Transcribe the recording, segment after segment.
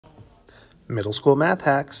Middle school math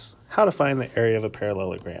hacks, how to find the area of a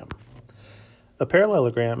parallelogram. A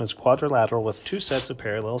parallelogram is quadrilateral with two sets of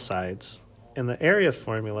parallel sides, and the area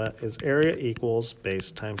formula is area equals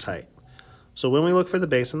base times height. So when we look for the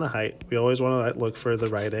base and the height, we always want to look for the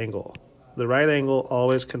right angle. The right angle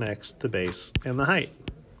always connects the base and the height.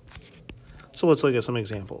 So let's look at some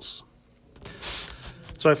examples.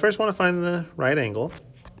 So I first want to find the right angle,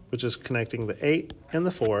 which is connecting the 8 and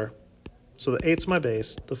the 4. So the 8's my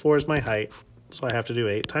base, the 4 is my height, so I have to do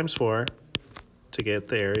 8 times 4 to get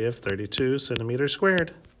the area of 32 centimeters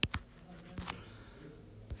squared.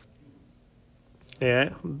 Yeah,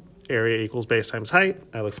 area equals base times height.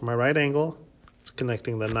 I look for my right angle. It's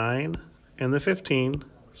connecting the 9 and the 15.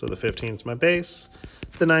 So the 15 is my base,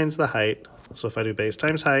 the 9's the height. So if I do base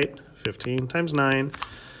times height, 15 times 9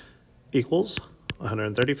 equals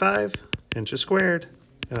 135 inches squared.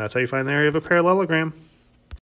 And that's how you find the area of a parallelogram.